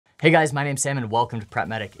Hey guys, my name's Sam and welcome to Prep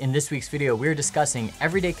Medic. In this week's video, we're discussing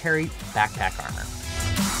everyday carry backpack armor.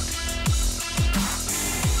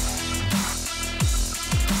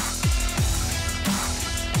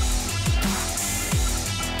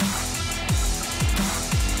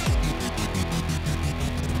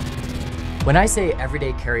 When I say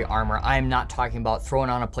everyday carry armor, I am not talking about throwing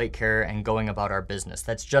on a plate carrier and going about our business.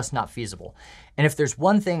 That's just not feasible. And if there's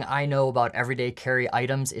one thing I know about everyday carry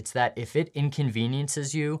items, it's that if it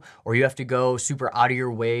inconveniences you or you have to go super out of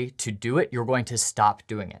your way to do it, you're going to stop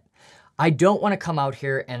doing it. I don't want to come out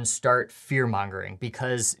here and start fear-mongering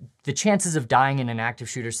because the chances of dying in an active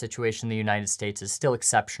shooter situation in the United States is still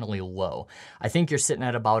exceptionally low. I think you're sitting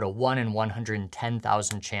at about a 1 in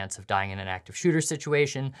 110,000 chance of dying in an active shooter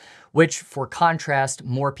situation, which for contrast,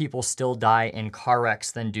 more people still die in car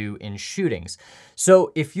wrecks than do in shootings.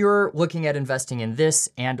 So if you're looking at investing in this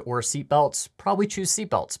and or seatbelts, probably choose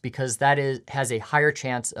seatbelts because that has a higher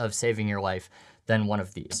chance of saving your life than one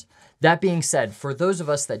of these. That being said, for those of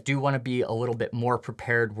us that do want to be a little bit more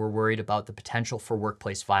prepared, we're worried about the potential for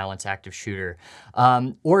workplace violence, active shooter,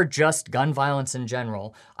 or just gun violence in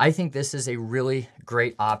general, I think this is a really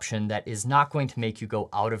great option that is not going to make you go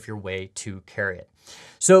out of your way to carry it.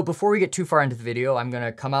 So before we get too far into the video, I'm going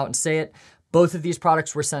to come out and say it. Both of these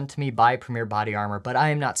products were sent to me by Premier Body Armor, but I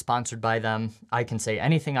am not sponsored by them. I can say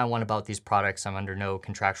anything I want about these products. I'm under no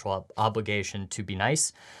contractual obligation to be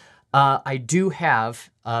nice. I do have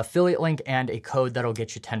an affiliate link and a code that'll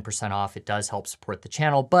get you 10% off. It does help support the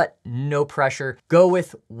channel, but no pressure. Go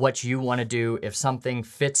with what you want to do. If something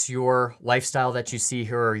fits your lifestyle that you see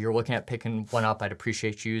here or you're looking at picking one up, I'd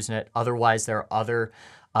appreciate you using it. Otherwise, there are other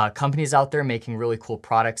companies out there making really cool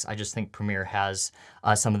products. I just think Premier has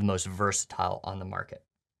some of the most versatile on the market.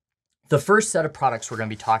 The first set of products we're going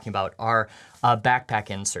to be talking about are backpack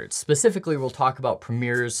inserts. Specifically, we'll talk about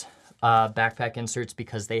Premier's backpack inserts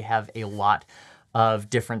because they have a lot of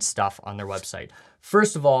different stuff on their website.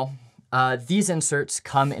 Arst of all, these inserts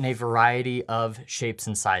come in a variety of shapes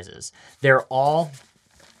and sizes. They're all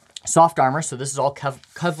soft armor, so this is all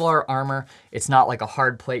Kevlar armor. It's not like a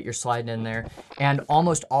hard plate you're sliding in there. And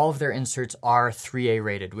almost all of their inserts are 3A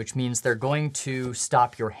rated, which means they're going to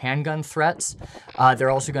stop your handgun threats. They're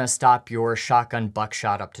also going to stop your shotgun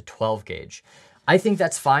buckshot up to 12 gauge. I think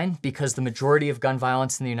that's fine because the majority of gun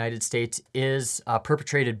violence in the United States is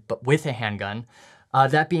perpetrated with a handgun.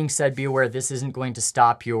 That being said, be aware this isn't going to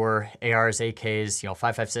stop your ARs, AKs,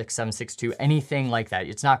 5.56, 7.62, anything like that.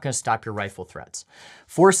 It's not going to stop your rifle threats.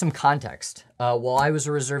 For some context, while I was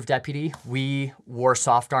a reserve deputy, we wore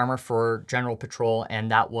soft armor for general patrol,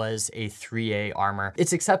 and that was a 3A armor.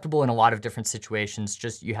 It's acceptable in a lot of different situations.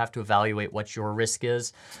 Just you have to evaluate what your risk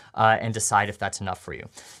is and decide if that's enough for you.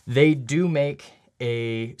 They do make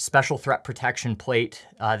a special threat protection plate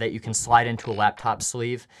that you can slide into a laptop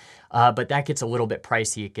sleeve, but that gets a little bit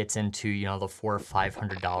pricey. It gets into the $400 or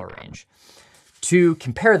 $500 range. To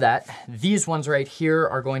compare that, these ones right here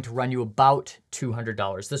are going to run you about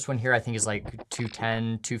 $200. This one here I think is like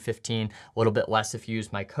 $210, $215, a little bit less if you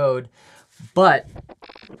use my code. But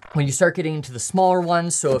when you start getting into the smaller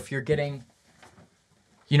ones, so if you're getting,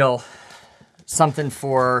 something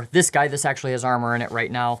for this guy, this actually has armor in it right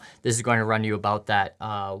now. This is going to run you about that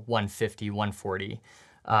 150, 140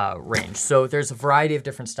 range. So there's a variety of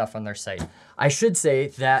different stuff on their site. I should say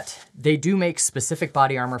that they do make specific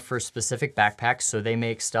body armor for specific backpacks. So they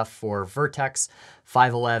make stuff for Vertx,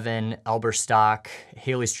 511, Elberstock,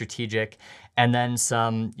 Haley Strategic, and then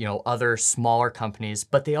some, other smaller companies,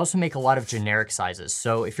 but they also make a lot of generic sizes.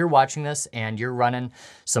 So if you're watching this and you're running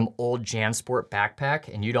some old JanSport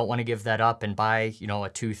backpack and you don't want to give that up and buy, a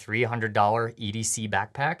 $200, $300 EDC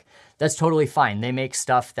backpack, that's totally fine. They make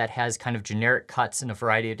stuff that has kind of generic cuts in a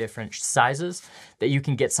variety of different sizes that you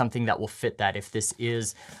can get something that will fit that if this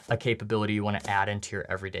is a capability you want to add into your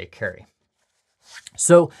everyday carry.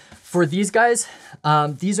 So for these guys,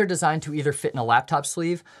 these are designed to either fit in a laptop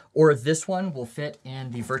sleeve or this one will fit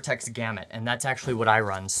in the Vertx Gamut, and that's actually what I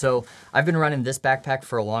run. So I've been running this backpack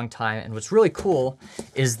for a long time, and what's really cool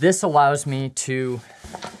is this allows me to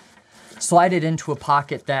slide it into a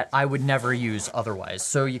pocket that I would never use otherwise.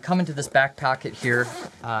 So you come into this back pocket here,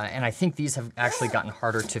 and I think these have actually gotten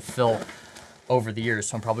harder to fill over the years,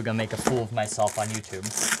 so I'm probably gonna make a fool of myself on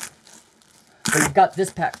YouTube. So you've got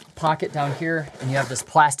this pocket down here, and you have this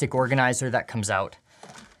plastic organizer that comes out.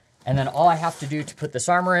 And then all I have to do to put this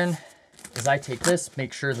armor in is I take this,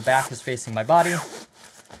 make sure the back is facing my body,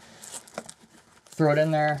 throw it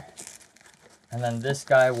in there, and then this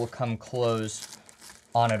guy will come close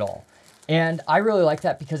on it all. And I really like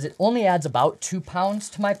that because it only adds about 2 pounds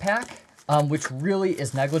to my pack, which really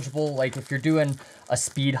is negligible. Like if you're doing a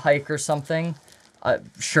speed hike or something,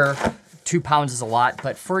 Sure, 2 pounds is a lot,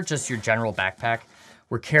 but for just your general backpack,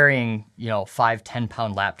 we're carrying, 5,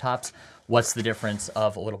 10-pound laptops. What's the difference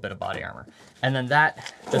of a little bit of body armor? And then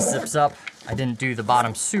that just zips up. I didn't do the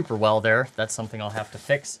bottom super well there. That's something I'll have to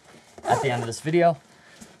fix at the end of this video.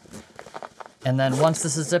 And then once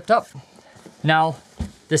this is zipped up, now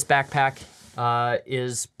this backpack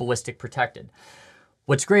is ballistic protected.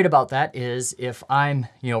 What's great about that is if I'm,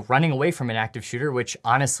 running away from an active shooter, which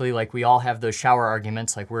honestly, like we all have those shower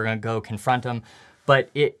arguments, like we're gonna go confront them. But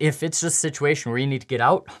if it's just a situation where you need to get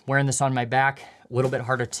out, wearing this on my back, a little bit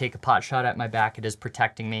harder to take a pot shot at my back, it is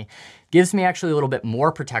protecting me. Gives me actually a little bit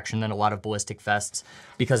more protection than a lot of ballistic vests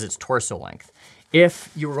because it's torso length.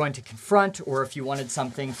 If you were going to confront or if you wanted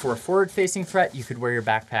something for a forward-facing threat, you could wear your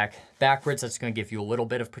backpack backwards. That's gonna give you a little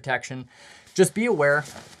bit of protection. Just be aware,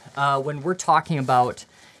 when we're talking about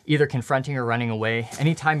either confronting or running away,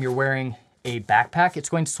 anytime you're wearing a backpack, it's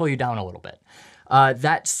going to slow you down a little bit.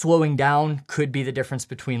 That slowing down could be the difference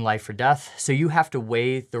between life or death. So you have to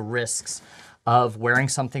weigh the risks of wearing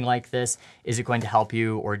something like this. Is it going to help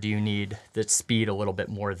you, or do you need the speed a little bit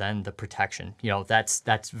more than the protection?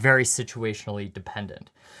 That's very situationally dependent.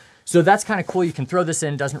 So that's kind of cool. You can throw this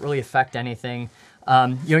in, doesn't really affect anything.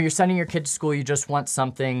 You're sending your kid to school, you just want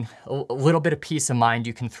something, a little bit of peace of mind.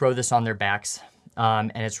 You can throw this on their backs,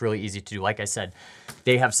 and it's really easy to do. Like I said,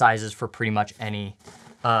 they have sizes for pretty much any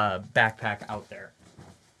backpack out there.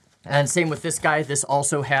 And same with this guy. This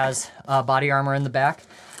also has body armor in the back.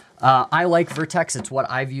 I like Vertx. It's what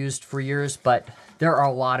I've used for years, but there are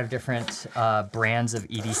a lot of different brands of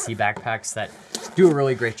EDC backpacks that do a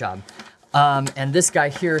really great job. And this guy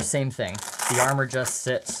here, same thing. The armor just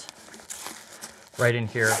sits right in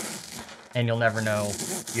here, and you'll never know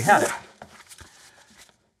you had it.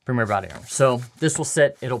 Premier body armor. So this will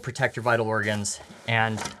sit, it'll protect your vital organs,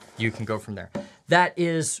 and you can go from there. That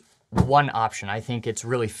is one option. I think it's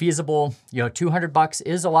really feasible. $200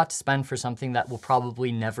 is a lot to spend for something that will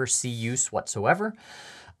probably never see use whatsoever.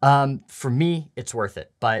 For me, it's worth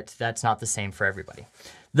it, but that's not the same for everybody.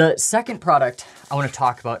 The second product I want to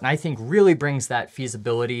talk about, and I think really brings that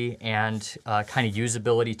feasibility and kind of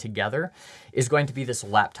usability together, is going to be this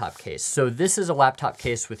laptop case. So this is a laptop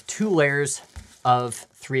case with 2 layers of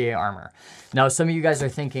 3A armor. Now, some of you guys are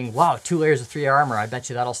thinking, wow, 2 layers of 3A armor, I bet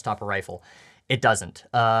you that'll stop a rifle. It doesn't.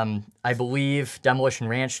 I believe Demolition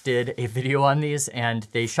Ranch did a video on these, and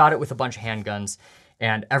they shot it with a bunch of handguns,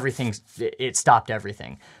 and it stopped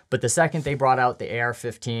everything. But the second they brought out the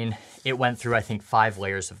AR-15, it went through, I think, 5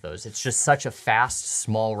 layers of those. It's just such a fast,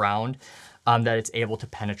 small round that it's able to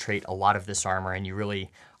penetrate a lot of this armor, and you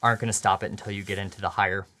really aren't gonna stop it until you get into the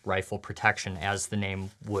higher rifle protection, as the name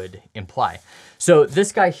would imply. So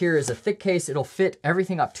this guy here is a thick case. It'll fit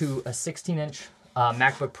everything up to a 16-inch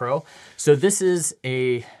MacBook Pro. So this is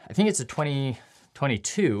I think it's a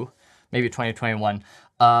 2022, maybe 2021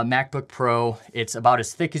 MacBook Pro. It's about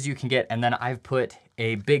as thick as you can get, and then I've put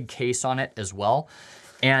a big case on it as well.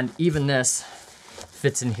 And even this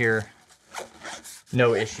fits in here,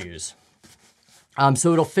 no issues.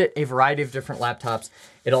 So it'll fit a variety of different laptops.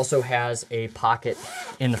 It also has a pocket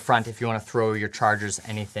in the front if you want to throw your chargers,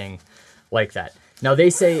 anything like that. Now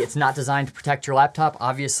they say it's not designed to protect your laptop.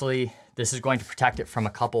 Obviously, this is going to protect it from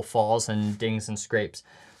a couple falls and dings and scrapes.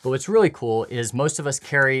 But what's really cool is most of us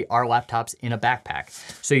carry our laptops in a backpack.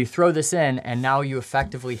 So you throw this in, and now you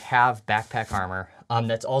effectively have backpack armor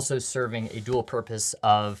that's also serving a dual purpose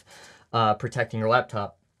of protecting your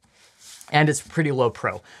laptop. And it's pretty low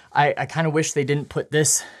pro. I kind of wish they didn't put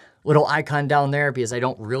this little icon down there, because I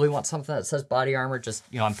don't really want something that says body armor. Just,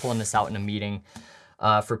 I'm pulling this out in a meeting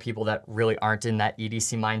for people that really aren't in that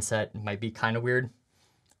EDC mindset. It might be kind of weird.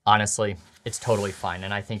 Honestly, it's totally fine.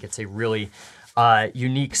 And I think it's a really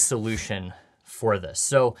unique solution for this.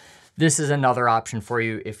 So this is another option for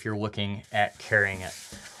you if you're looking at carrying it.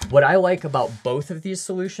 What I like about both of these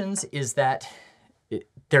solutions is that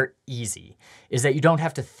they're easy, is that you don't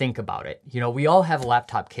have to think about it. We all have a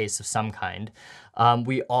laptop case of some kind.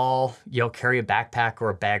 We all, carry a backpack or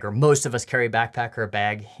a bag, or most of us carry a backpack or a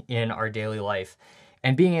bag in our daily life.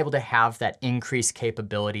 And being able to have that increased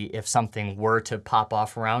capability if something were to pop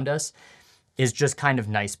off around us is just kind of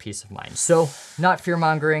nice peace of mind. So not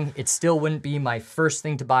fear-mongering. It still wouldn't be my first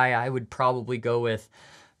thing to buy. I would probably go with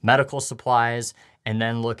medical supplies, and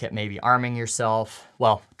then look at maybe arming yourself.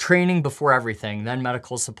 Well, training before everything, then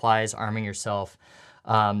medical supplies, arming yourself,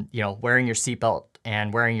 wearing your seatbelt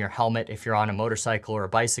and wearing your helmet if you're on a motorcycle or a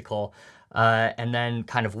bicycle. And then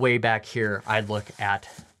kind of way back here, I'd look at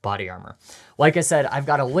body armor. Like I said, I've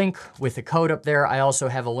got a link with a code up there. I also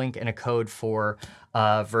have a link and a code for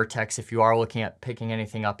Vertx. If you are looking at picking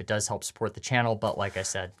anything up, it does help support the channel, but like I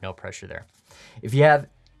said, no pressure there. If you have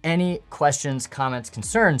any questions, comments,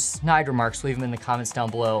 concerns, snide remarks, leave them in the comments down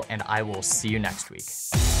below, and I will see you next week.